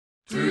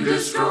to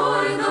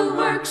destroy the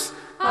works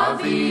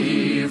of the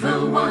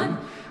evil one,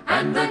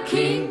 and the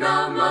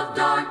kingdom of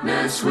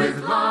darkness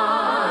with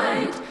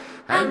light,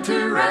 and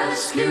to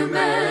rescue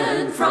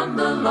men from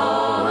the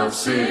law of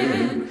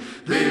sin.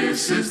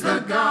 This is the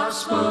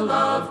gospel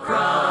of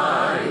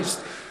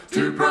Christ,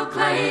 to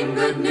proclaim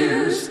good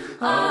news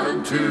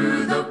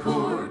unto the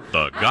poor.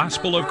 The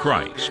gospel of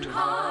Christ,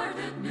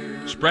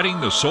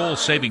 spreading the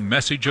soul-saving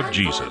message of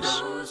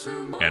Jesus.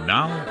 And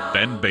now,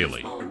 Ben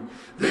Bailey.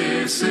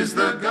 This is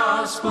the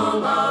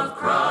gospel of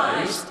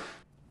Christ.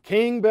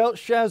 King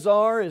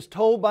Belshazzar is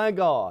told by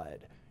God,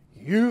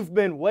 "You've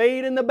been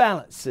weighed in the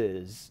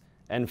balances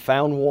and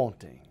found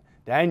wanting."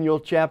 Daniel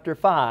chapter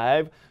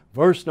 5,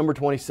 verse number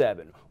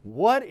 27.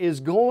 What is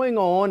going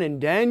on in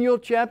Daniel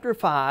chapter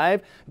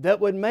 5 that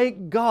would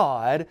make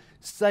God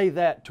say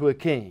that to a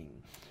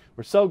king?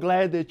 We're so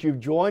glad that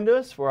you've joined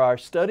us for our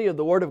study of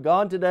the Word of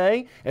God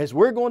today, as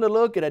we're going to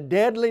look at a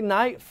deadly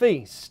night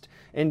feast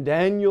in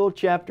Daniel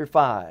chapter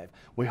 5.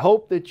 We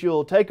hope that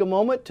you'll take a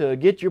moment to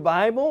get your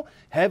Bible,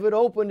 have it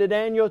open to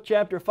Daniel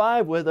chapter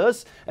 5 with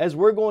us as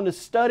we're going to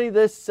study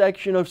this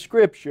section of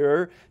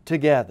Scripture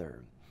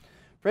together.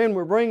 Friend,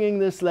 we're bringing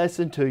this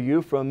lesson to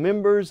you from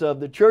members of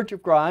the Church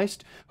of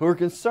Christ who are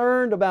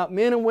concerned about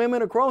men and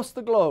women across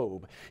the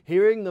globe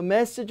hearing the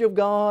message of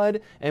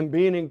God and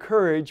being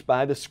encouraged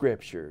by the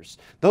Scriptures.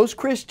 Those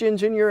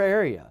Christians in your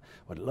area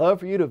would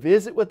love for you to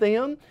visit with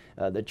them.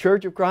 The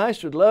Church of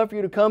Christ would love for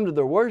you to come to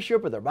their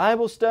worship or their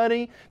Bible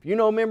study. If you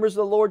know members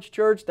of the Lord's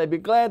church, they'd be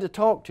glad to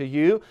talk to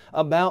you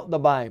about the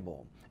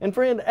Bible. And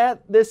friend,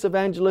 at this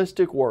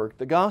evangelistic work,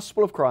 the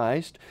Gospel of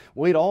Christ,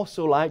 we'd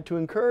also like to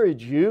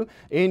encourage you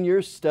in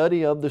your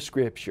study of the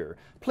Scripture.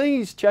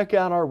 Please check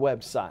out our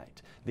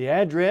website. The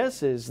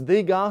address is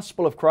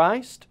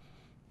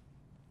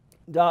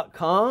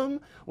thegospelofchrist.com.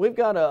 We've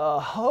got a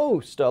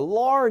host, a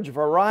large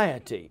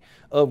variety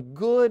of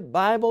good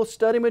Bible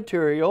study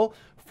material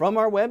from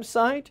our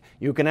website.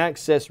 You can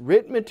access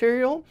written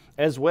material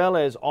as well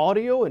as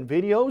audio and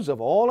videos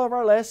of all of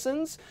our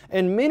lessons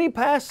and many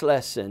past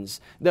lessons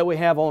that we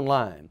have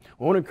online.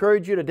 We want to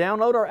encourage you to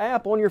download our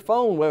app on your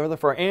phone, whether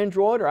for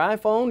Android or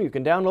iPhone. You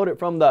can download it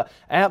from the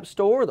App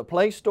Store, the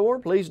Play Store.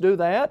 Please do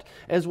that.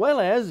 As well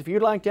as if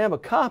you'd like to have a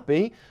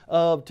copy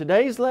of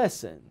today's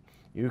lesson,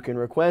 you can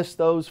request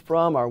those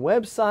from our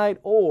website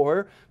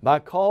or by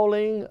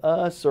calling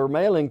us or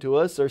mailing to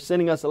us or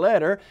sending us a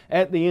letter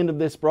at the end of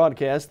this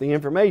broadcast. The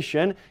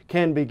information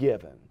can be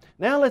given.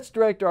 Now let's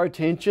direct our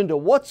attention to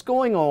what's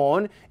going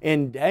on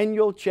in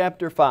Daniel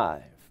chapter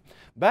 5.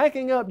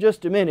 Backing up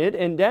just a minute,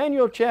 in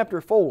Daniel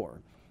chapter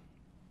 4,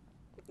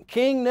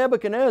 King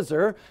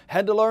Nebuchadnezzar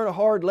had to learn a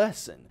hard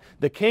lesson.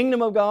 The kingdom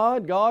of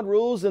God, God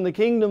rules in the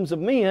kingdoms of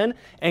men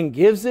and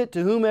gives it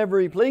to whomever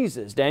He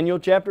pleases. Daniel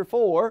chapter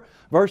 4,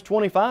 verse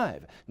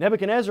 25.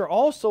 Nebuchadnezzar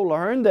also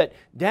learned that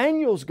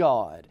Daniel's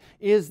God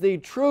is the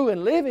true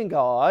and living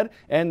God,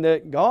 and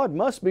that God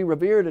must be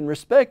revered and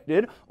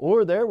respected,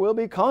 or there will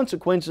be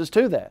consequences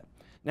to that.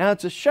 Now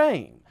it's a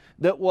shame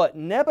that what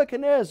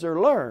Nebuchadnezzar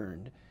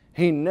learned,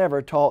 he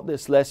never taught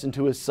this lesson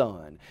to his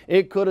son.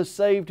 It could have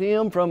saved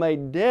him from a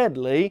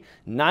deadly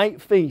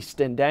night feast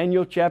in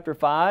Daniel chapter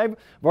 5,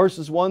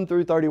 verses 1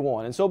 through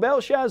 31. And so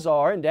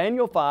Belshazzar in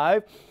Daniel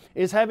 5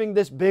 is having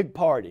this big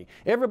party.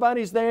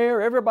 Everybody's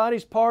there,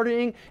 everybody's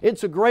partying,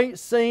 it's a great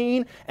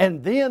scene,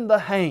 and then the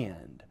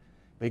hand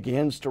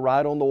begins to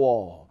write on the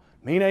wall,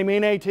 "Mene,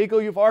 mene, tekel,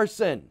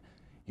 upharsin.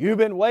 You've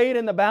been weighed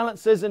in the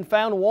balances and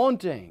found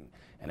wanting."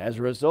 And as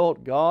a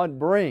result, God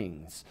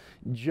brings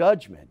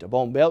judgment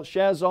upon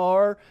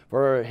Belshazzar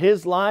for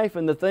his life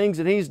and the things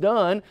that he's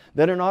done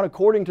that are not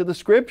according to the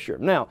Scripture.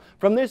 Now,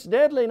 from this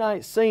deadly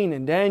night scene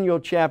in Daniel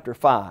chapter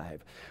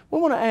 5, we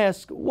want to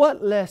ask,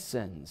 what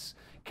lessons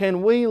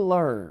can we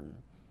learn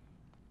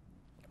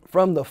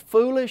from the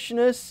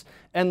foolishness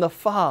and the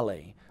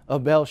folly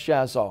of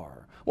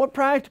Belshazzar? What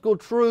practical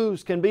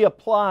truths can be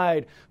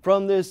applied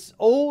from this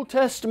Old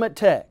Testament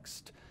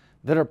text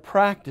that are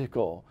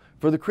practical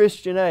for the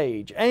Christian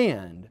age?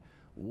 And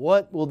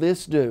what will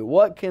this do?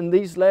 What can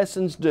these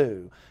lessons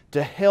do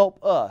to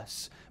help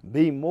us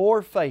be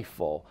more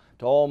faithful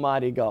to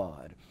Almighty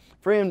God?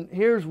 Friend,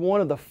 here's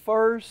one of the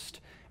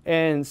first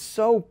and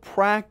so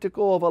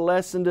practical of a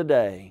lesson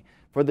today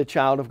for the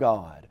child of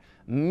God.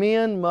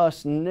 Men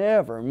must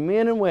never,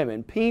 men and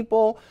women,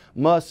 people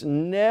must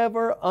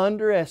never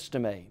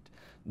underestimate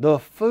the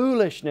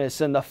foolishness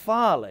and the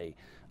folly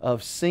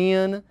of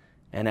sin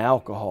and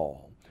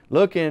alcohol.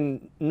 Look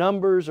in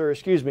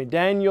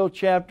Daniel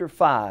chapter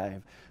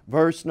 5,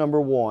 verse number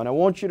 1. I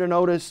want you to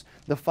notice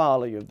the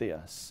folly of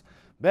this.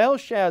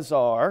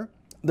 Belshazzar,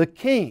 the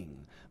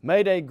king,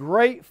 made a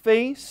great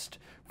feast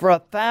for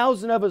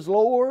 1,000 of his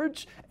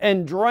lords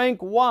and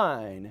drank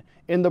wine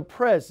in the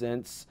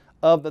presence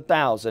of the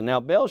 1,000. Now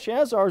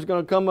Belshazzar is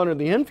going to come under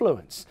the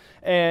influence.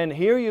 And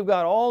here you've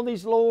got all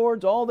these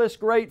lords, all this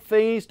great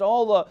feast,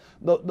 all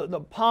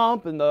the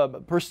pomp and the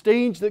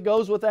prestige that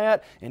goes with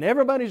that, and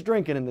everybody's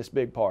drinking in this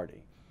big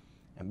party.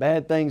 And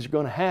bad things are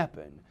going to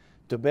happen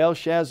to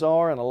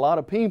Belshazzar and a lot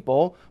of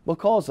people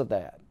because of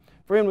that.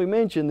 Friend, we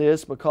mention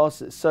this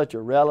because it's such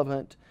a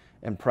relevant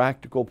and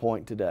practical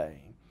point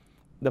today.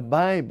 The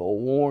Bible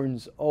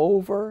warns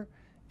over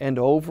and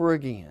over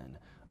again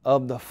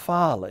of the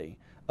folly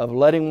of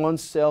letting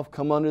oneself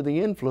come under the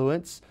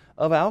influence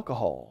of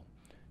alcohol.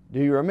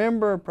 Do you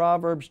remember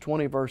Proverbs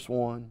 20 verse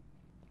 1?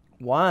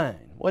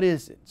 Wine, what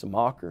is it? It's a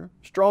mocker.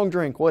 Strong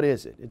drink, what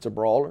is it? It's a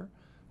brawler.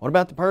 What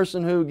about the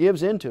person who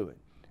gives into it?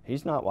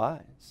 He's not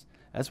wise.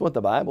 That's what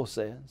the Bible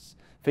says.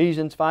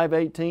 Ephesians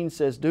 5:18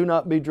 says, do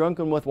not be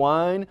drunken with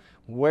wine,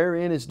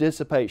 wherein is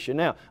dissipation.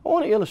 Now, I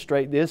want to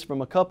illustrate this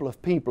from a couple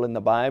of people in the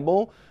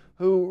Bible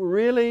who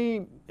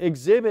really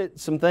exhibit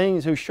some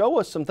things, who show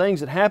us some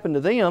things that happened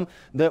to them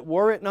that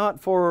were it not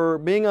for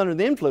being under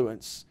the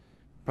influence,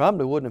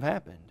 probably wouldn't have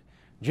happened.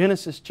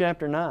 Genesis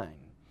chapter 9,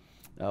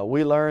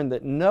 we learn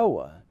that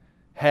Noah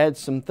had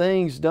some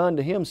things done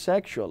to him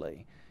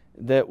sexually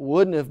that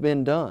wouldn't have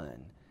been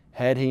done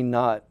had he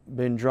not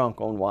been drunk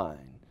on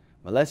wine.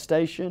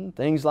 Molestation,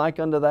 things like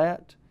unto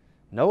that.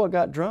 Noah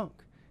got drunk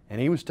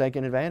and he was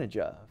taken advantage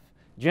of.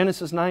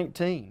 Genesis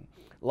 19,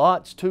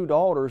 Lot's 2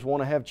 daughters want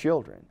to have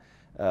children.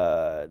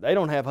 They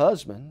don't have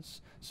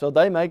husbands, so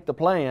they make the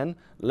plan,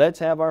 let's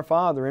have our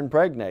father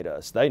impregnate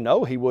us. They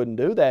know he wouldn't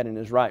do that in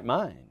his right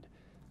mind,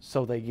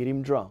 so they get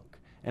him drunk.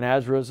 And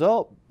as a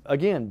result,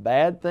 again,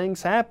 bad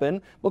things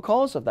happen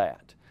because of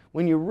that.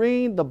 When you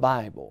read the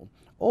Bible,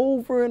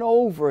 over and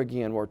over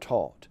again we're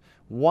taught,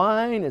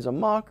 wine is a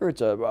mocker,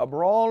 it's a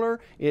brawler,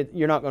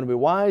 you're not going to be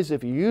wise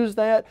if you use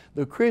that.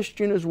 The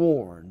Christian is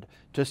warned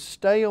to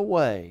stay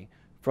away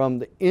from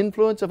the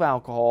influence of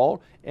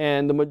alcohol,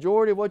 and the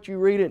majority of what you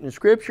read in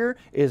Scripture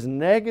is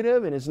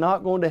negative and is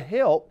not going to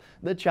help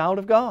the child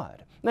of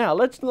God. Now,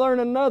 let's learn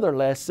another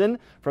lesson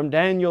from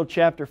Daniel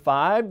chapter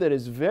 5 that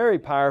is very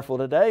powerful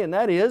today, and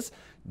that is,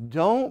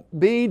 don't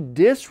be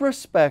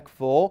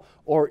disrespectful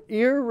or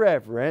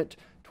irreverent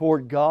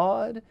toward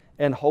God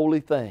and holy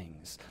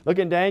things. Look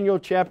in Daniel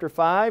chapter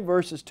 5,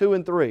 verses 2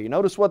 and 3.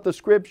 Notice what the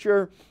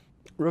Scripture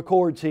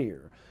records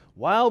here.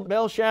 While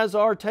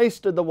Belshazzar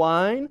tasted the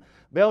wine,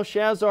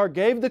 Belshazzar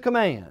gave the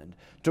command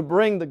to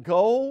bring the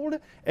gold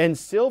and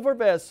silver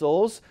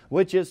vessels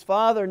which his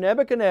father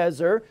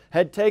Nebuchadnezzar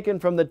had taken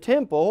from the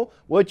temple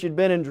which had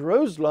been in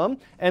Jerusalem,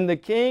 and the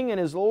king and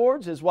his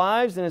lords, his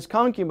wives, and his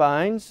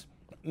concubines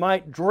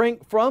might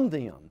drink from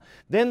them.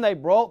 Then they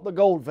brought the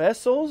gold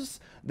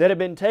vessels that had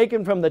been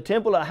taken from the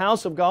temple of the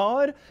house of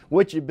God,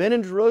 which had been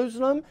in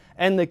Jerusalem,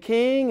 and the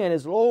king and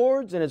his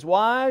lords and his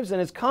wives and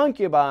his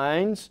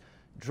concubines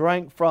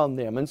drank from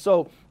them. And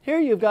so here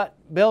you've got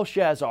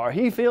Belshazzar.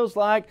 He feels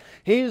like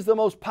he's the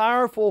most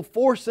powerful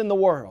force in the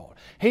world.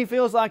 He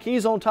feels like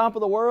he's on top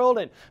of the world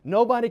and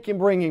nobody can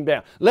bring him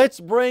down. Let's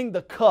bring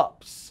the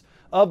cups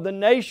of the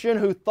nation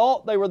who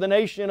thought they were the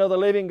nation of the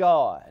living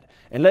God.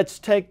 And let's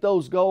take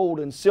those gold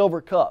and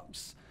silver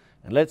cups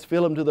and let's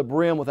fill them to the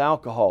brim with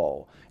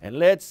alcohol. And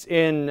let's,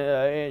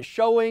 in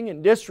showing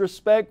and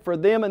disrespect for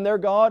them and their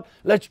God,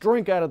 let's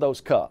drink out of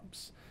those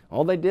cups.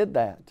 Well, they did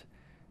that.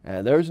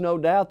 There's no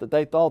doubt that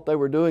they thought they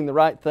were doing the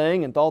right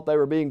thing and thought they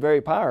were being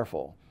very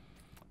powerful.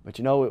 But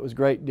you know, it was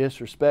great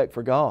disrespect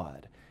for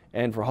God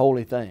and for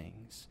holy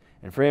things.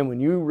 And friend,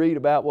 when you read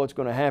about what's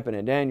going to happen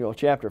in Daniel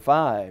chapter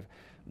 5,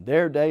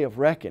 their day of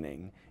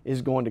reckoning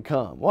is going to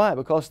come. Why?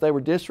 Because they were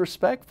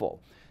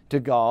disrespectful to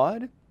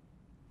God,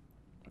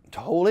 to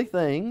holy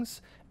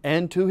things,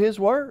 and to His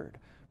Word.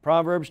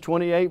 Proverbs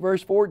 28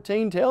 verse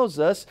 14 tells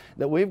us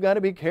that we've got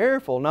to be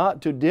careful not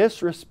to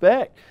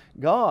disrespect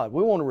God.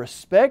 We want to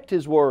respect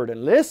His Word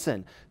and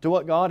listen to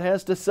what God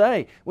has to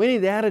say. We need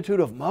the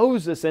attitude of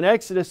Moses in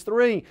Exodus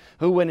 3,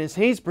 who when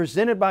he's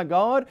presented by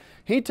God,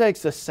 he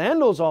takes the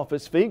sandals off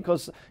his feet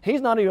because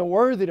he's not even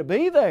worthy to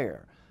be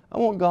there. I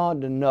want God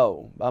to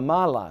know by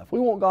my life, we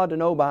want God to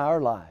know by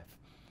our life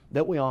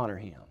that we honor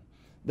Him,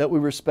 that we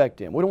respect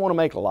Him. We don't want to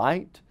make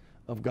light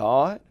of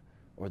God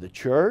or the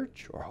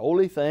church or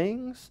holy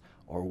things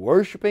or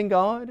worshiping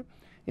God.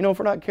 You know, if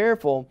we're not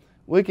careful,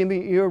 we can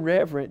be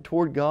irreverent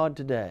toward God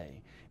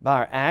today by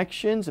our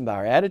actions and by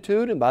our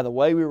attitude and by the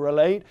way we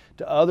relate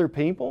to other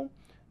people.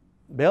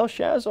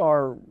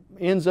 Belshazzar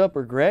ends up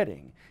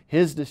regretting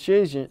his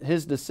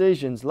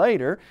decisions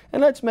later, and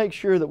let's make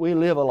sure that we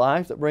live a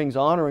life that brings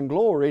honor and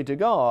glory to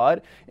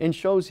God and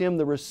shows Him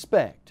the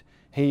respect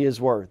He is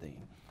worthy.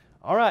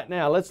 All right,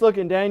 now let's look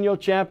in Daniel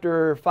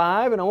chapter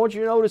 5, and I want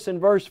you to notice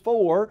in verse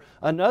 4,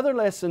 another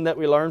lesson that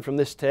we learn from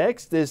this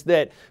text is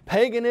that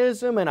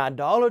paganism and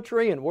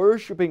idolatry and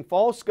worshiping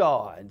false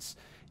gods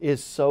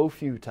is so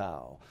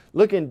futile.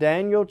 Look in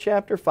Daniel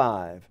chapter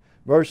 5,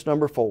 verse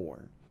number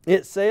 4.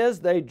 It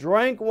says, they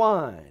drank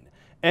wine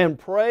and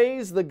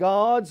praised the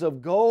gods of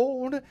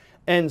gold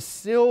and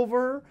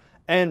silver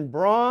and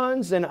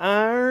bronze and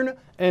iron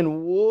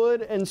and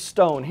wood and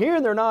stone.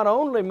 Here they're not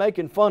only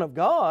making fun of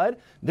God,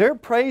 they're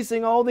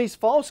praising all these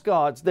false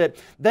gods that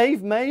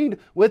they've made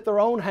with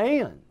their own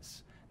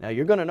hands. Now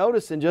you're going to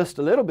notice in just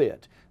a little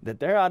bit that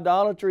their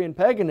idolatry and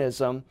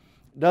paganism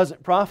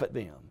doesn't profit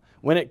them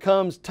when it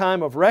comes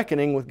time of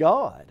reckoning with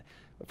God.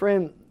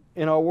 Friend,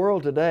 in our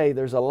world today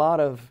there's a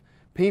lot of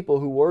people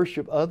who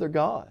worship other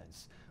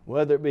gods.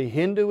 whether it be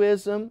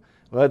Hinduism,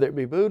 whether it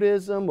be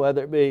Buddhism,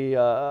 whether it be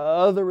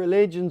other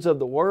religions of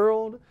the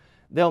world.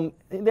 They'll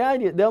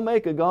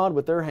make a god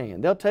with their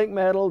hand. They'll take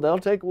metal, they'll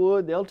take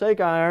wood, they'll take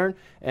iron,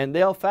 and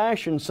they'll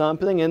fashion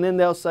something, and then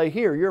they'll say,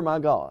 here, you're my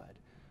God.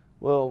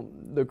 Well,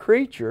 the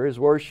creature is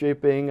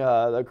worshiping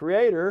the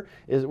Creator.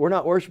 We're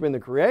not worshiping the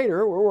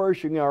Creator, we're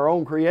worshiping our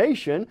own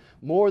creation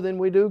more than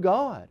we do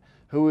God,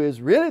 who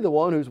is really the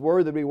one who's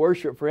worthy to be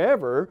worshiped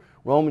forever,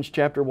 Romans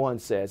chapter 1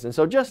 says. And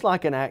so just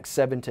like in Acts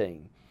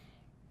 17,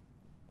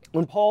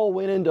 when Paul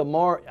went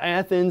into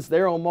Athens,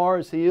 there on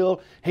Mars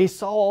Hill, he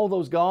saw all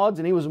those gods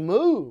and he was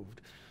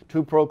moved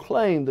to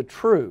proclaim the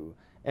true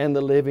and the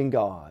living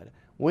God.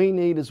 We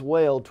need as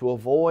well to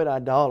avoid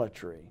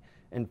idolatry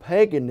and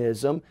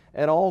paganism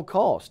at all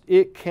costs.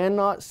 It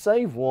cannot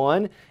save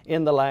one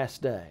in the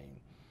last day.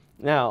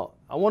 Now,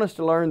 I want us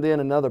to learn then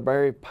another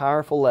very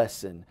powerful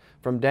lesson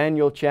from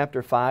Daniel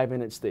chapter 5,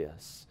 and it's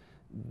this: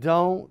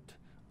 don't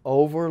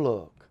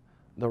overlook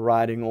the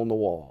writing on the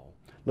wall.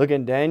 Look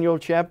in Daniel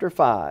chapter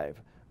 5,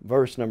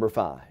 verse number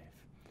 5.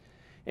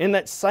 In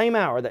that same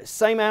hour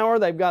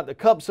they've got the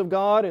cups of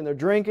God and they're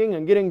drinking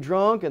and getting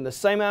drunk, and the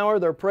same hour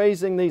they're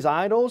praising these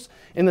idols.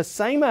 In the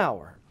same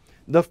hour,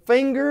 the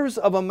fingers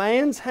of a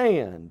man's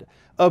hand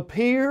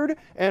appeared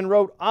and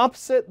wrote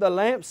opposite the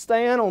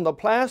lampstand on the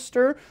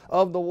plaster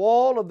of the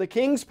wall of the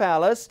king's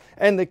palace,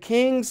 and the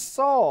king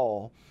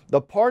saw the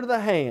part of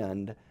the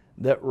hand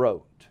that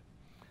wrote.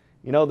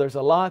 You know, there's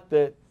a lot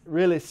that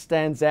really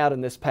stands out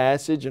in this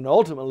passage, and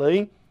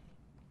ultimately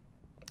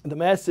the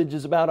message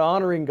is about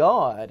honoring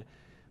God.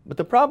 But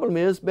the problem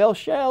is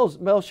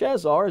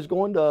Belshazzar is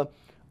going to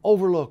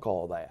overlook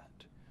all that.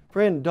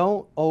 Friend,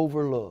 don't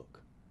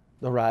overlook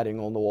the writing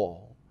on the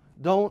wall.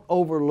 Don't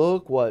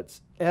overlook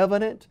what's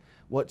evident,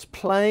 what's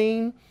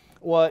plain,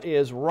 what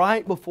is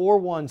right before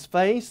one's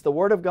face, the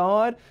Word of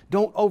God.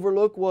 Don't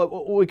overlook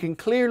what we can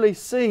clearly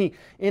see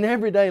in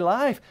everyday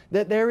life,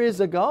 that there is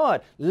a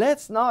God.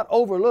 Let's not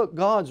overlook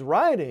God's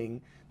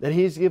writing that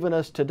He's given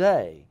us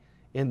today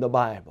in the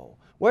Bible.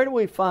 Where do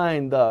we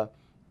find the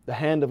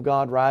hand of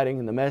God writing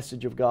and the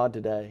message of God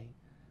today?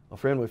 Well,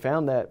 friend, we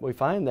find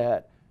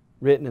that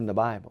written in the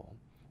Bible.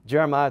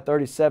 Jeremiah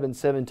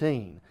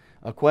 37:17,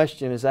 a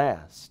question is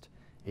asked: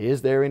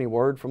 is there any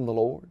word from the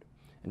Lord?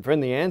 And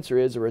friend, the answer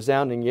is a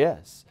resounding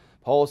yes.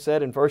 Paul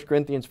said in 1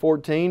 Corinthians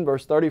 14,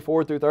 verse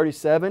 34 through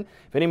 37,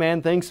 if any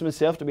man thinks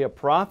himself to be a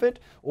prophet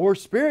or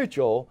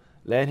spiritual,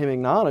 let him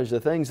acknowledge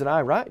the things that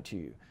I write to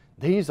you.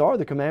 These are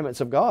the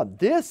commandments of God.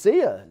 This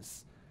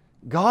is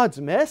God's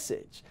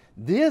message.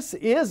 This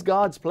is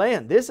God's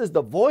plan. This is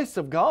the voice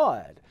of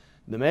God,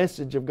 the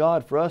message of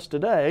God for us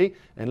today,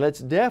 and let's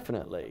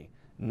definitely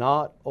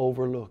not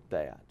overlook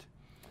that.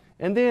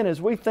 And then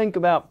as we think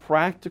about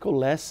practical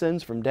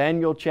lessons from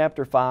Daniel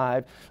chapter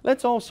 5,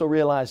 let's also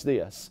realize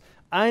this: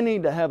 I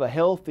need to have a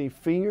healthy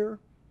fear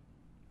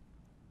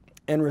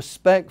and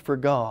respect for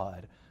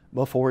God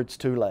before it's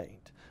too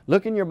late.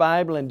 Look in your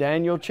Bible in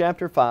Daniel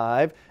chapter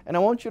 5, and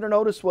I want you to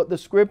notice what the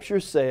Scripture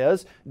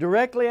says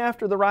directly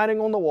after the writing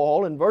on the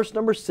wall. In verse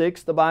number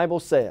 6, the Bible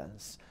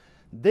says,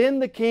 then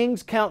the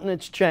king's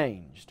countenance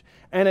changed,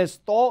 and his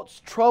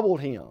thoughts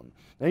troubled him.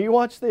 Now you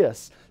watch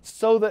this.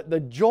 So that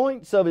the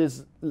joints of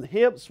his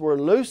hips were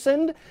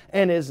loosened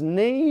and his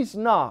knees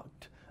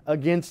knocked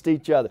against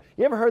each other.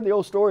 You ever heard the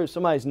old story of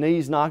somebody's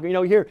knees knocking? You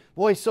know, you hear,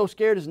 boy, he's so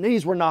scared his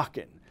knees were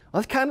knocking.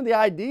 Well, that's kind of the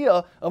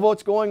idea of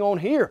what's going on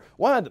here.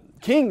 Why, the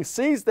king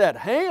sees that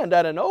hand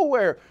out of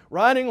nowhere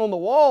writing on the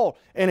wall,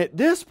 and at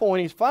this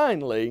point he's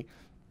finally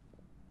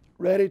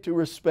ready to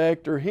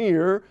respect or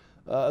hear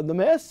the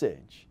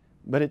message.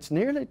 But it's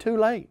nearly too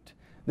late.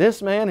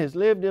 This man has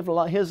lived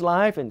his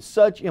life in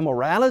such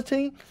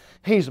immorality.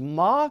 He's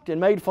mocked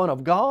and made fun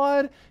of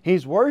God.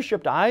 He's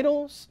worshiped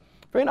idols.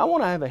 Friend, I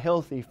want to have a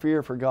healthy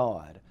fear for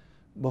God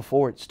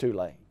before it's too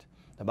late.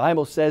 The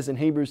Bible says in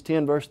Hebrews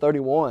 10 verse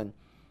 31,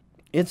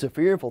 it's a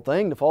fearful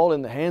thing to fall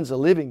in the hands of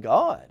the living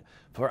God.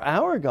 For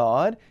our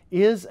God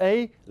is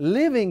a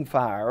living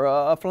fire,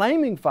 a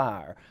flaming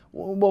fire.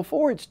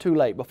 Before it's too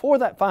late, before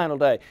that final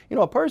day. You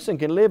know, a person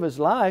can live his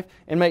life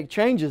and make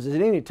changes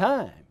at any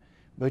time.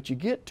 But you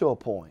get to a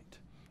point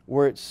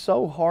where it's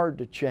so hard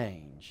to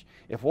change.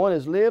 If one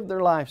has lived their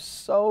life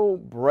so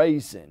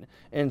brazen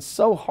and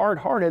so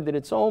hard-hearted that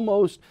it's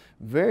almost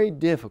very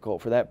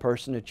difficult for that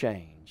person to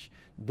change.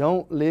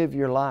 Don't live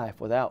your life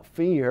without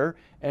fear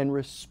and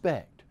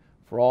respect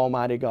for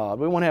Almighty God.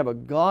 We want to have a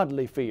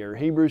godly fear.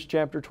 Hebrews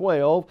chapter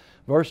 12,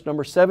 verse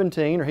number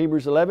 17, or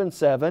Hebrews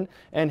 11:7,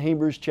 and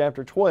Hebrews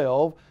chapter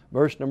 12,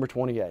 verse number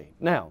 28.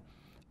 Now,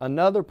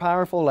 another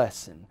powerful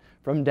lesson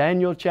from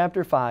Daniel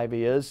chapter 5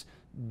 is,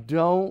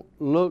 don't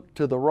look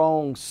to the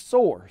wrong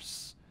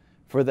source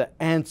for the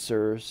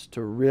answers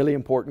to really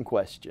important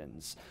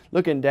questions.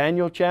 Look in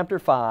Daniel chapter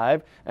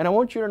 5, and I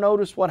want you to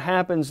notice what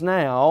happens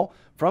now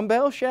from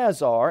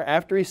Belshazzar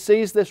after he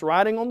sees this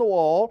writing on the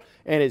wall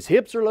and his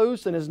hips are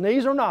loose and his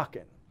knees are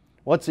knocking.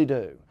 What's he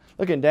do?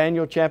 Look in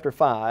Daniel chapter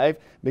 5,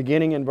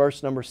 beginning in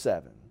verse number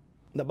 7.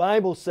 The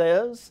Bible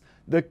says,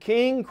 the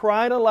king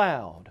cried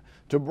aloud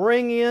to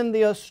bring in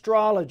the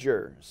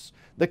astrologers,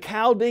 the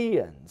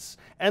Chaldeans,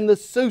 and the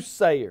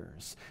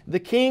soothsayers.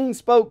 The king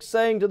spoke,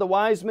 saying to the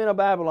wise men of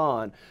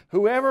Babylon,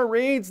 whoever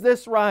reads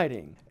this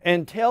writing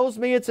and tells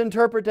me its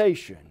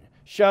interpretation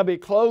shall be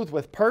clothed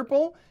with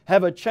purple,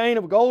 have a chain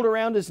of gold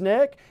around his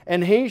neck,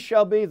 and he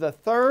shall be the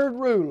third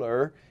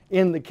ruler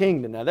in the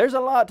kingdom. Now there's a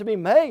lot to be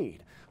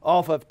made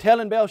off of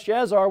telling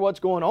Belshazzar what's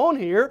going on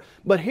here,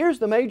 but here's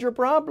the major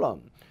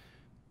problem.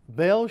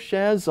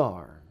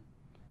 Belshazzar,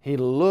 he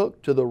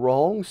looked to the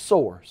wrong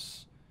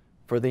source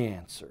for the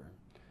answer.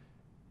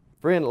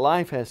 Friend,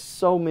 life has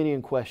so many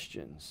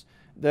questions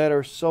that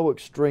are so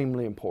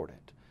extremely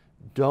important.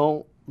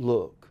 Don't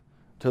look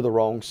to the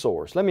wrong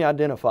source. Let me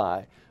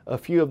identify a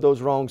few of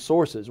those wrong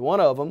sources. One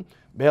of them,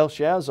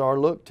 Belshazzar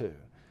looked to.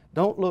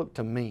 Don't look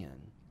to men.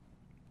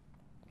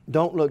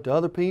 Don't look to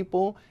other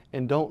people,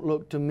 and don't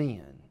look to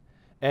men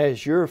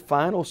as your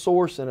final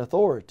source and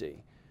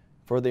authority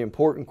for the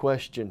important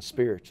questions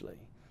spiritually.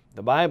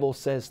 The Bible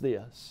says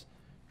this,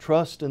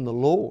 trust in the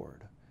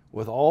Lord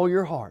with all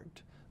your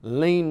heart.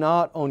 Lean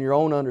not on your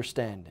own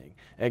understanding.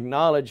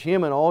 Acknowledge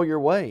Him in all your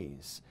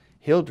ways.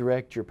 He'll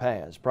direct your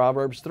paths.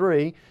 Proverbs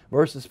 3,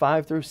 verses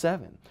 5 through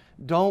 7.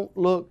 Don't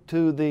look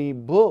to the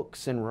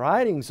books and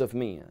writings of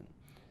men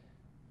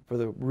for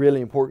the really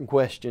important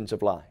questions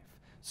of life.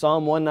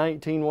 Psalm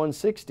 119,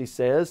 160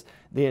 says,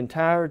 the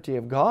entirety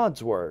of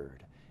God's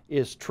Word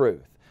is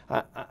truth.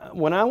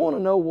 When I want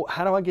to know,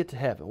 how do I get to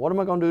heaven? What am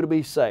I going to do to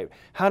be saved?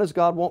 How does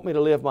God want me to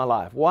live my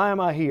life? Why am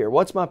I here?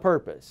 What's my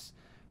purpose?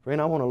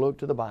 Friend, I want to look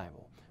to the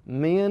Bible.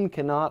 Men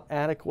cannot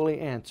adequately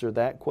answer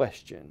that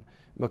question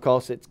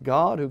because it's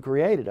God who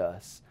created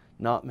us,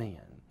 not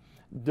men.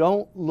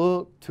 Don't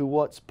look to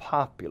what's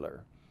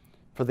popular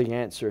for the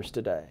answers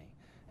today.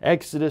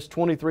 Exodus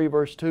 23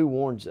 verse 2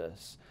 warns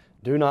us,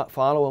 do not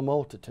follow a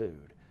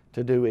multitude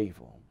to do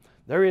evil.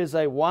 There is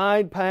a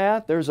wide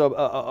path, there's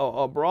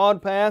a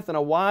broad path and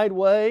a wide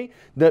way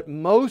that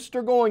most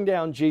are going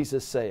down,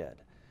 Jesus said,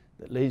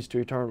 that leads to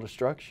eternal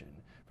destruction.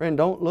 Friend,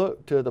 don't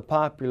look to the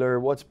popular,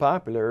 what's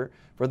popular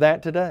for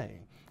that today.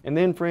 And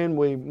then, friend,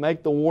 we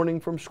make the warning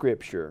from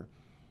Scripture.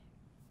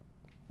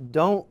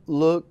 Don't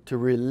look to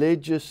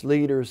religious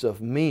leaders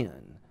of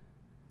men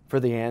for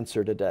the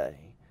answer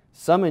today.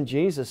 Some in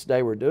Jesus'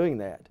 day were doing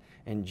that,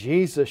 and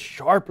Jesus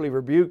sharply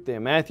rebuked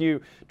them. Matthew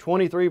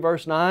 23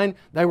 verse 9,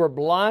 they were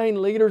blind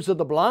leaders of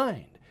the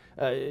blind.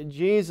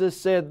 Jesus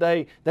said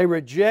they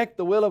reject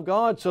the will of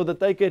God so that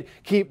they could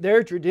keep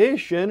their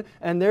tradition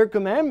and their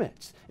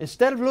commandments.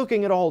 Instead of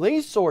looking at all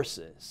these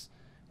sources,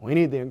 we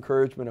need the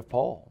encouragement of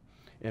Paul.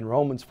 In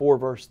Romans 4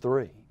 verse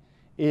 3,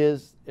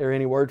 is there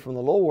any word from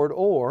the Lord,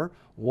 or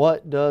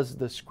what does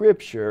the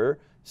Scripture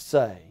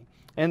say?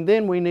 And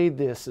then we need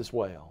this as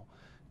well,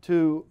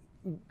 to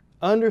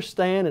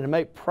understand and to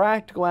make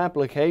practical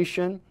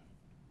application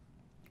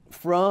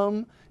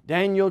from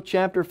Daniel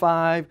chapter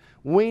 5,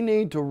 we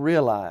need to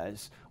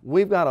realize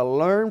we've got to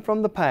learn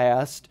from the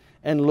past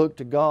and look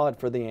to God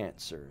for the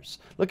answers.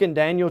 Look in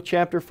Daniel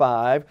chapter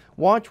 5,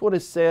 watch what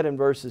is said in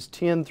verses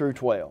 10 through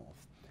 12.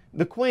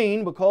 The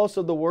queen, because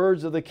of the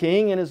words of the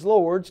king and his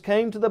lords,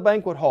 came to the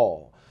banquet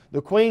hall.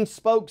 The queen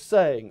spoke,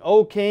 saying,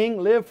 O king,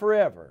 live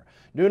forever.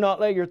 Do not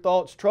let your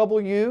thoughts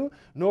trouble you,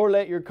 nor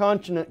let your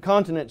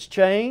countenance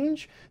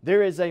change.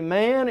 There is a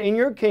man in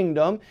your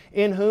kingdom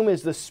in whom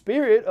is the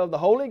Spirit of the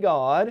Holy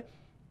God.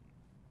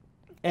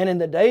 And in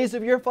the days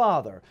of your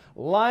father,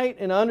 light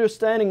and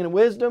understanding and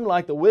wisdom,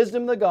 like the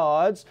wisdom of the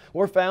gods,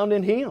 were found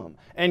in him.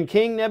 And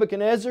King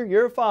Nebuchadnezzar,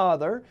 your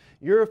father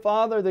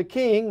the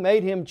king,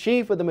 made him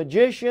chief of the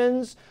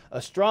magicians,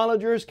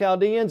 astrologers,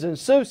 Chaldeans, and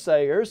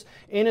soothsayers,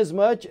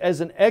 inasmuch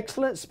as an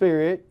excellent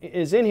spirit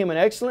is in him, an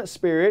excellent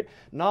spirit,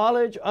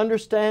 knowledge,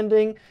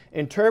 understanding,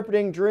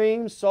 interpreting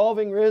dreams,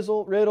 solving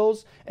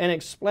riddles, and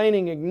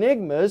explaining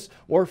enigmas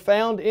were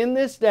found in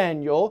this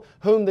Daniel,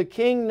 whom the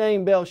king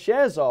named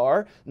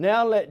Belshazzar.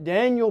 Now let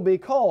Daniel be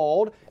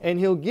called, and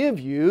he'll give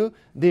you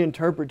the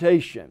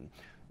interpretation.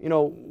 You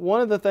know, one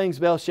of the things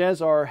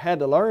Belshazzar had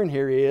to learn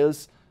here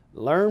is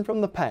learn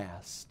from the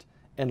past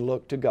and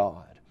look to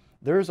God.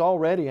 There's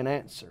already an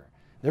answer.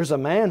 There's a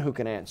man who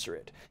can answer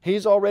it.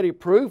 He's already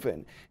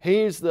proven.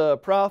 He's the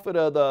prophet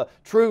of the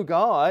true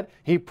God.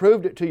 He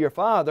proved it to your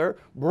father.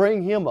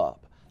 Bring him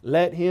up.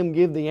 Let him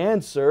give the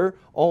answer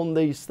on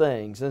these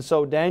things. And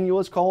so Daniel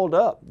is called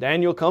up.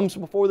 Daniel comes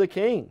before the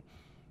king.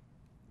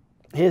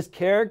 His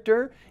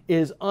character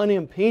is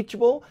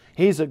unimpeachable.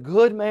 He's a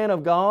good man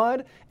of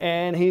God,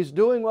 and he's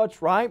doing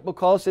what's right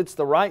because it's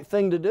the right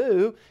thing to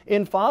do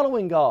in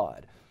following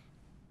God.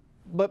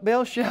 But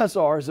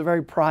Belshazzar is a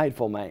very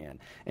prideful man,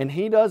 and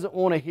he doesn't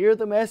want to hear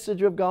the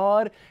message of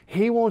God.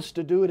 He wants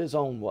to do it his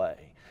own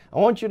way. I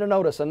want you to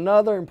notice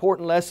another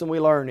important lesson we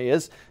learn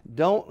is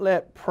don't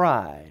let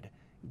pride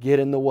get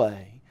in the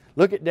way.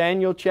 Look at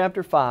Daniel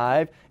chapter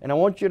 5, and I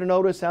want you to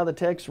notice how the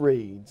text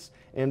reads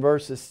in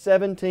verses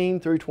 17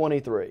 through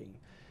 23.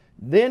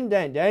 Then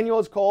Daniel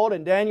is called,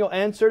 and Daniel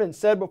answered and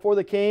said before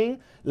the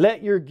king,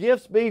 let your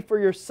gifts be for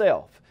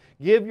yourself.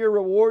 Give your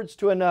rewards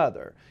to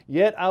another.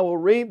 Yet I will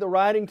read the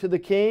writing to the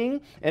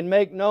king and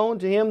make known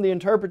to him the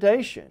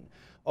interpretation.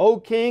 O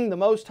King, the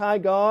Most High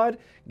God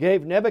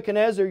gave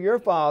Nebuchadnezzar your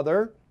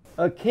father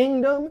a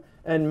kingdom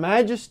and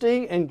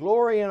majesty and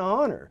glory and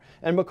honor.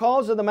 And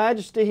because of the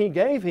majesty He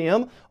gave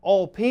him,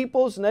 all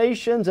peoples,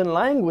 nations, and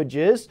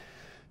languages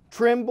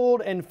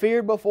trembled and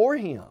feared before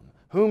Him.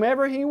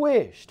 Whomever He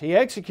wished, He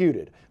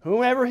executed.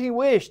 Whomever He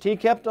wished, He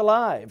kept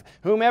alive.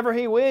 Whomever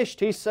He wished,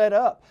 He set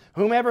up.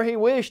 Whomever He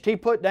wished, He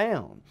put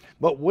down.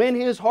 But when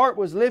His heart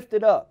was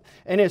lifted up,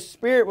 and His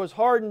spirit was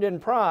hardened in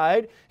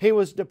pride, He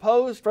was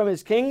deposed from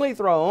His kingly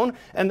throne,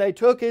 and they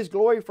took His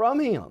glory from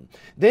Him.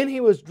 Then He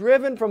was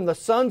driven from the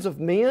sons of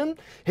men.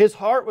 His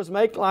heart was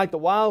made like the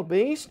wild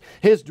beast.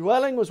 His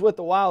dwelling was with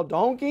the wild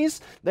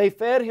donkeys. They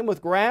fed Him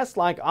with grass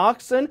like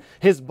oxen.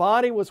 His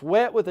body was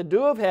wet with the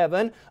dew of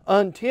heaven,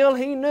 until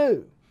He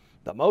knew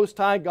the Most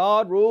High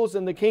God rules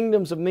in the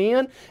kingdoms of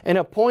men and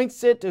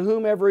appoints it to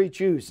whomever He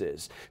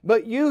chooses.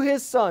 But you,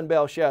 His son,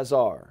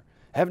 Belshazzar,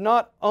 have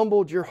not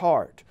humbled your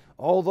heart.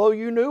 Although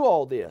you knew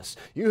all this,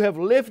 you have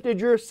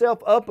lifted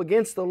yourself up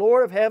against the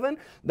Lord of heaven.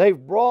 They've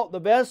brought the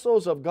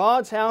vessels of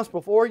God's house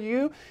before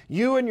you.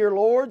 You and your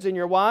lords and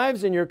your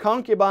wives and your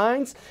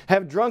concubines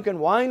have drunken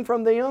wine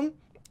from them.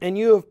 And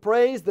you have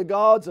praised the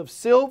gods of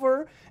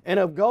silver and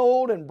of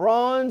gold and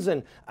bronze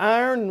and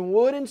iron and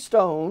wood and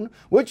stone,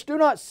 which do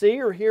not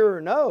see or hear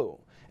or know.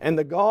 And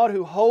the God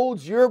who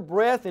holds your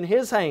breath in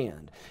His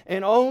hand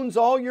and owns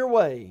all your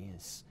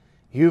ways,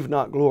 you've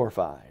not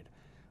glorified.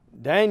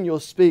 Daniel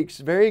speaks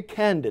very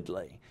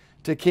candidly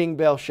to King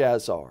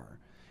Belshazzar.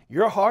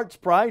 Your heart's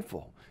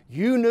prideful.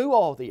 You knew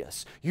all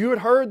this. You had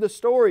heard the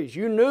stories.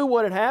 You knew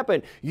what had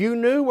happened. You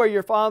knew where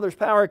your father's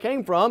power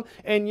came from,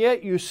 and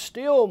yet you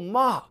still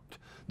mocked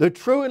the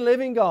true and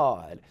living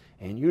God,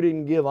 and you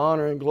didn't give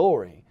honor and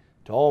glory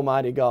to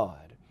Almighty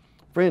God.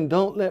 Friend,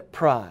 don't let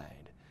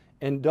pride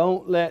and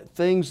don't let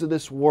things of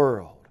this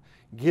world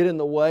get in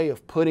the way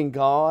of putting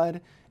God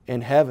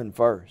and heaven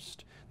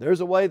first. There's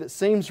a way that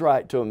seems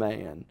right to a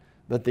man,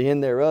 but the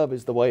end thereof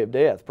is the way of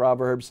death.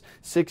 Proverbs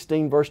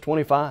 16 verse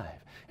 25.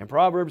 And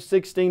Proverbs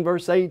 16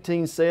 verse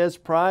 18 says,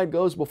 pride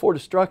goes before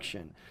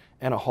destruction,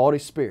 and a haughty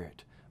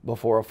spirit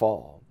before a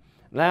fall.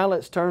 Now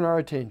let's turn our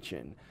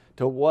attention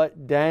to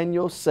what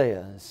Daniel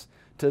says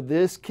to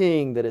this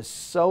king that is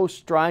so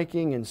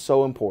striking and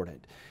so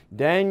important.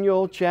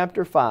 Daniel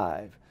chapter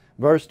 5,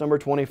 verse number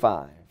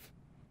 25.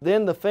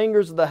 Then the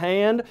fingers of the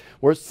hand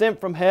were sent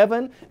from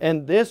heaven,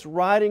 and this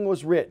writing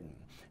was written.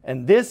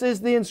 And this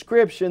is the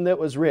inscription that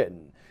was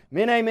written.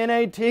 Mene,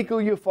 mene, tekel,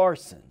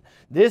 upharsin.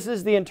 This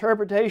is the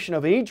interpretation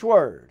of each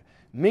word.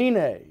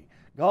 Mene,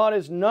 God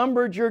has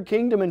numbered your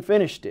kingdom and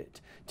finished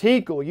it.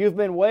 Tekel, you've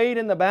been weighed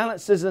in the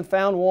balances and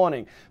found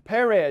wanting.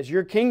 Perez,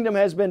 your kingdom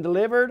has been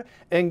delivered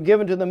and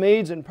given to the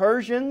Medes and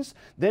Persians.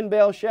 Then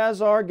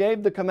Belshazzar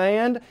gave the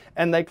command,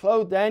 and they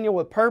clothed Daniel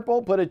with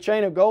purple, put a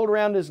chain of gold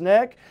around his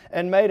neck,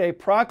 and made a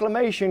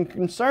proclamation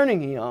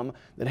concerning him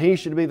that he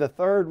should be the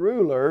third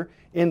ruler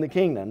in the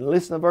kingdom.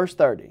 Listen to verse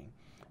 30.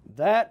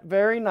 That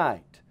very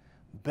night,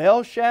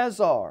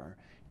 Belshazzar,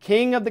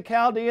 king of the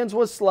Chaldeans,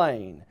 was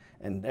slain,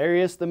 and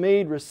Darius the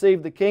Mede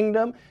received the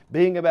kingdom,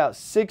 being about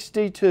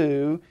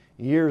 62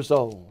 years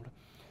old.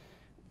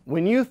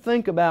 When you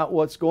think about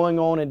what's going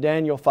on in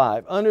Daniel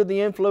 5, under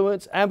the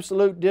influence,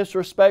 absolute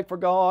disrespect for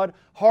God,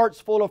 hearts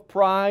full of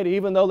pride,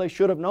 even though they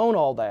should have known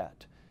all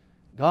that,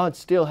 God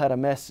still had a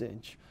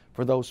message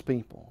for those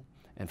people.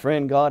 And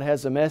friend, God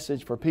has a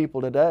message for people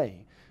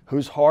today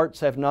whose hearts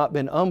have not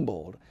been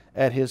humbled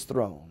at His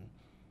throne.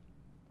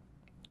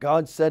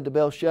 God said to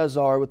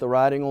Belshazzar with the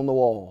writing on the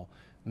wall,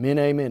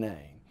 Mene, mene.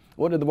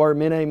 What did the word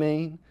mene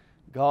mean?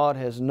 God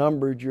has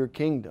numbered your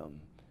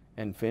kingdom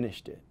and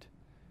finished it.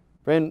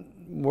 Friend,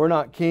 we're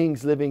not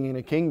kings living in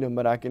a kingdom,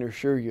 but I can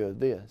assure you of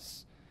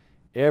this.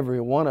 Every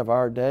one of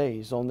our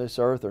days on this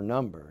earth are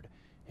numbered,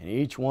 and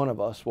each one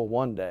of us will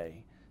one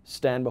day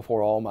stand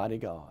before Almighty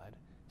God.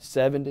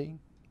 70,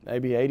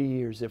 maybe 80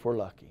 years if we're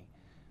lucky.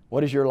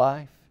 What is your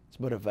life? It's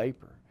but a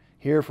vapor.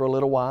 Here for a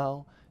little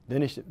while,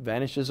 then it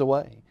vanishes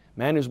away.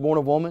 Man who's born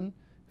of woman,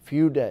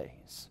 few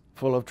days,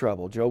 full of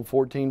trouble. Job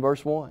 14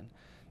 verse 1.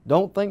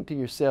 Don't think to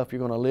yourself you're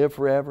going to live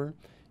forever.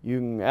 You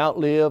can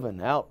outlive and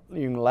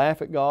you can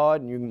laugh at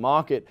God and you can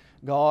mock at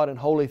God and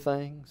holy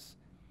things.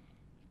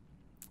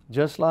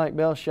 Just like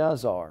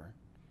Belshazzar,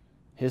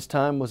 his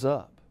time was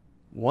up.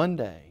 One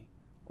day,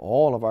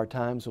 all of our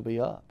times will be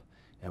up,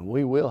 and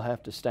we will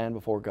have to stand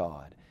before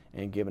God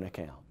and give an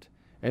account.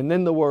 And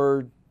then the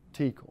word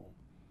tekel.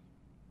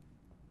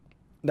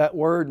 That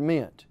word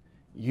meant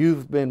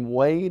you've been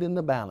weighed in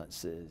the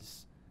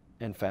balances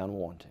and found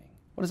wanting.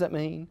 What does that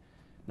mean?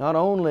 Not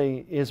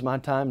only is my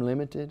time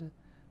limited,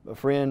 but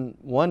friend,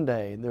 one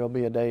day there will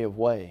be a day of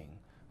weighing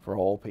for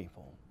all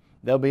people.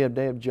 There will be a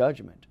day of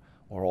judgment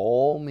where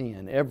all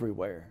men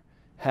everywhere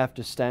have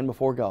to stand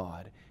before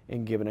God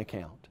and give an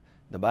account.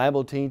 The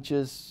Bible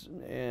teaches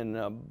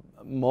in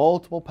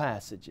multiple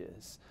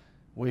passages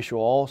We shall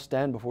all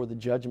stand before the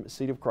judgment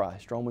seat of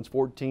Christ. Romans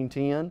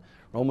 14:10,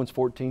 Romans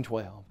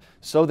 14:12.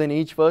 So then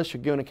each of us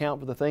should give an account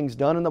for the things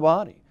done in the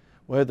body,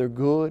 whether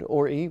good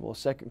or evil.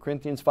 2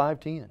 Corinthians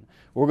 5:10.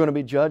 We're going to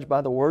be judged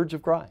by the words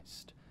of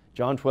Christ.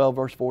 John 12,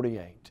 verse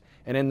 48.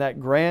 And in that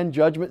grand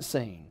judgment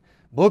scene,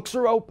 books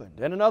are opened,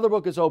 and another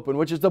book is opened,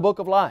 which is the book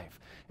of life.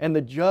 And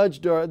the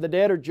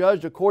dead are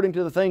judged according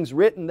to the things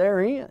written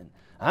therein.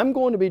 I'm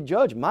going to be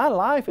judged. My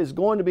life is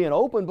going to be an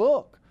open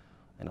book.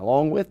 And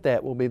along with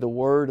that will be the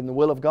Word and the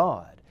will of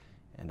God.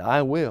 And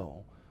I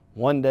will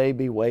one day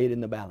be weighed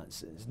in the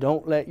balances.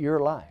 Don't let your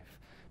life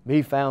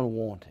be found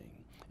wanting.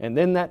 And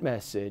then that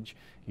message,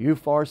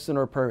 Upharsin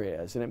or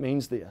Perez, and it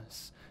means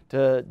this.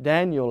 To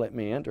Daniel it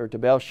meant, or to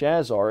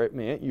Belshazzar it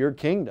meant, your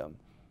kingdom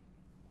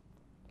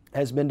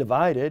has been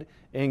divided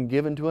and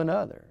given to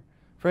another.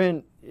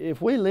 Friend,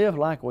 if we live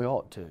like we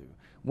ought to,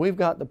 we've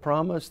got the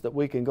promise that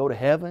we can go to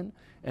heaven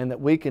and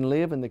that we can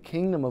live in the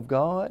kingdom of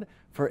God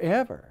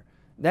forever.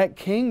 That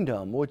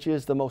kingdom, which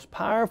is the most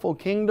powerful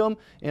kingdom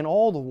in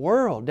all the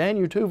world.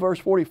 Daniel 2 verse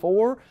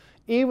 44,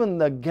 even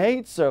the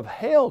gates of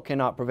hell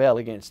cannot prevail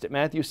against it.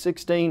 Matthew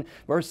 16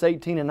 verse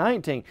 18 and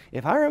 19.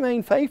 If I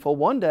remain faithful,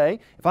 one day,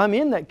 if I'm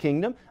in that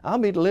kingdom, I'll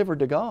be delivered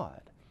to God.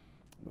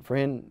 But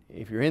friend,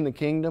 if you're in the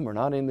kingdom or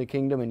not in the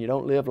kingdom and you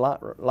don't live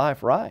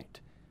life right,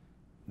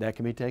 that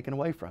can be taken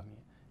away from you.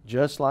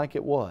 Just like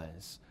it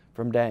was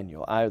from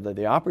Daniel. Either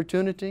the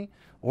opportunity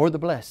or the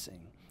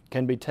blessing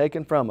can be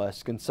taken from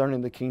us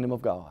concerning the kingdom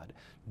of God.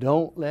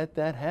 Don't let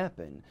that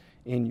happen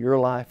in your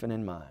life and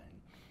in mine.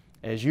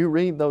 As you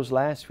read those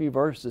last few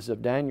verses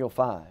of Daniel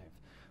 5,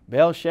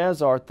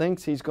 Belshazzar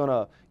thinks he's going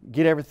to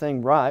get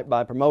everything right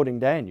by promoting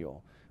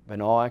Daniel, but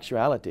in all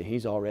actuality,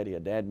 he's already a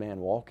dead man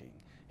walking.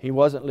 He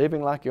wasn't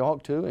living like he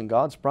ought to, and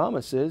God's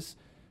promises,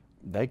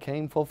 they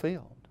came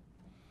fulfilled.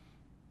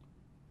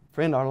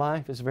 Friend, our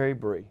life is very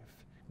brief.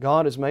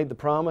 God has made the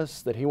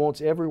promise that He wants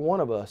every one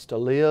of us to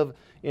live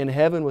in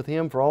heaven with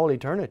Him for all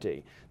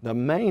eternity. The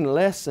main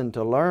lesson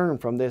to learn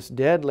from this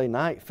deadly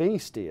night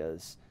feast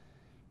is,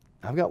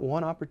 I've got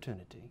one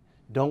opportunity.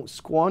 Don't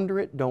squander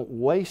it. Don't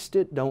waste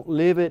it. Don't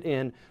live it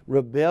in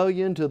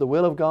rebellion to the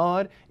will of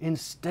God.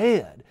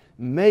 Instead,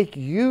 make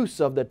use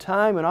of the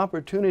time and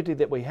opportunity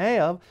that we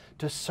have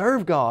to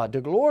serve God,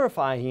 to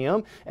glorify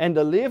Him, and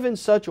to live in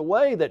such a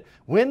way that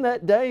when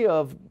that day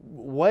of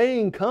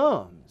weighing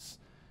comes,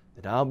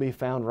 that I'll be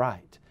found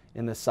right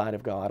in the sight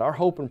of God. Our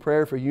hope and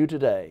prayer for you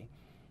today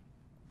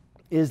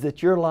is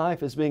that your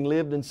life is being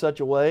lived in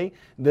such a way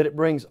that it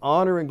brings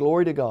honor and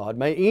glory to God.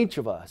 May each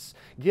of us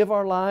give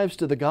our lives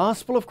to the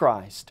gospel of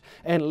Christ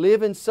and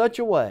live in such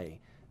a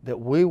way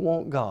that we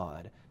want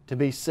God to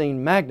be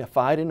seen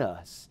magnified in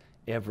us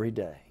every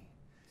day.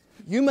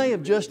 You may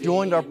have just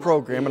joined our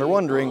program and are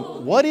wondering,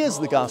 what is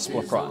the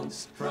Gospel of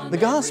Christ? The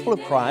Gospel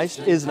of Christ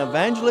is an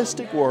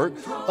evangelistic work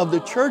of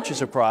the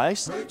churches of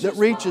Christ that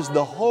reaches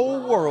the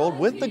whole world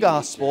with the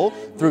Gospel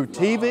through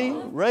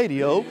TV,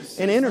 radio,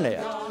 and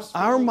Internet.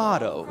 Our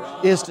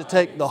motto is to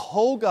take the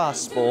whole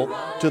Gospel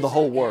to the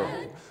whole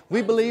world.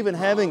 We believe in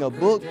having a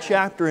book,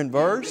 chapter, and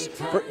verse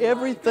for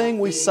everything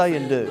we say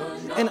and do.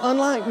 And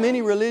unlike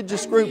many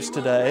religious groups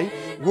today,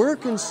 we're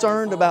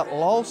concerned about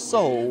lost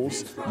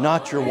souls,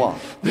 not your wallet.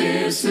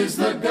 This is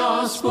the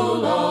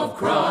gospel of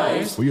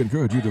Christ. We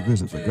encourage you to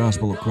visit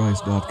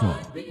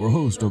thegospelofchrist.com for a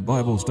host of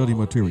Bible study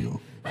material,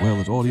 well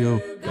as audio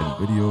and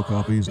video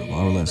copies of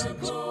our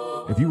lessons.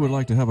 If you would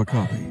like to have a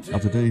copy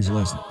of today's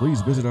lesson, please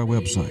visit our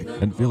website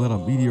and fill out a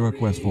media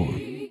request form.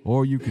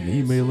 Or you can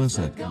email us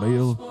at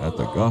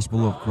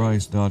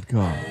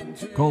mail@thegospelofchrist.com.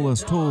 Call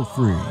us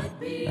toll-free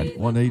at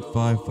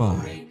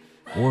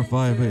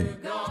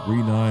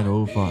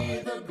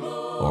 1-855-458-3905.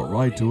 Or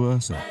write to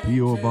us at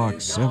P.O.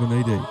 Box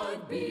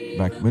 788,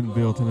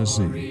 McMinnville,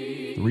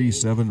 Tennessee,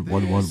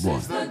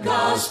 37111. The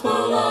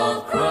gospel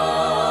of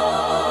Christ.